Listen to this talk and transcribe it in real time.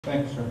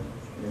Thank you, sir.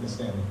 Ms.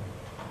 Stanley.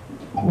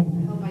 I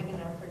hope I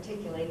can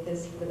articulate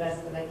this the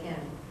best that I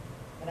can.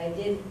 But I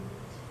did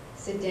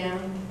sit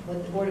down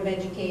with the Board of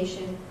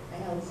Education. I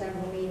held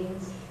several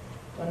meetings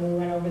when we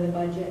went over the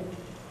budget.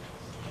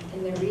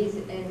 And the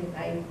reason, and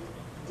I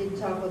did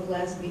talk with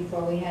Les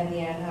before we had the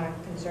ad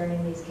hoc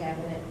concerning these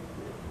cabinet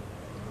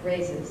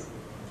raises.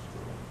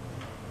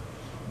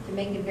 To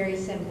make it very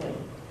simply,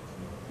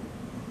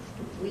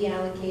 we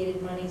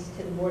allocated monies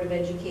to the Board of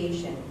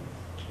Education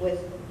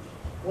with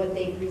what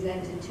they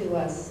presented to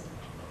us,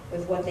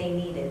 with what they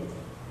needed.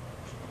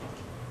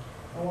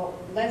 And what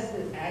Les,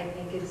 I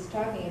think, is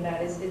talking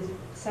about is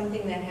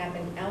something that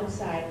happened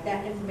outside.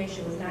 That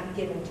information was not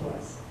given to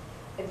us.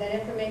 If that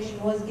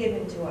information was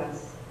given to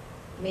us,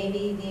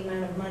 maybe the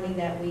amount of money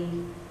that we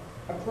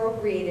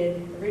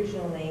appropriated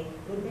originally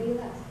would be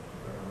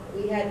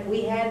less.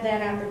 We had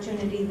that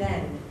opportunity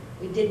then.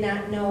 We did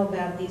not know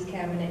about these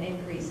cabinet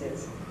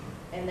increases.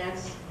 And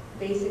that's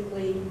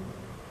basically,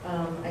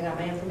 I got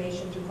my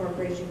information through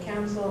Corporation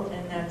Counsel,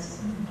 and that's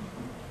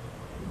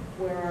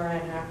where our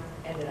ad hoc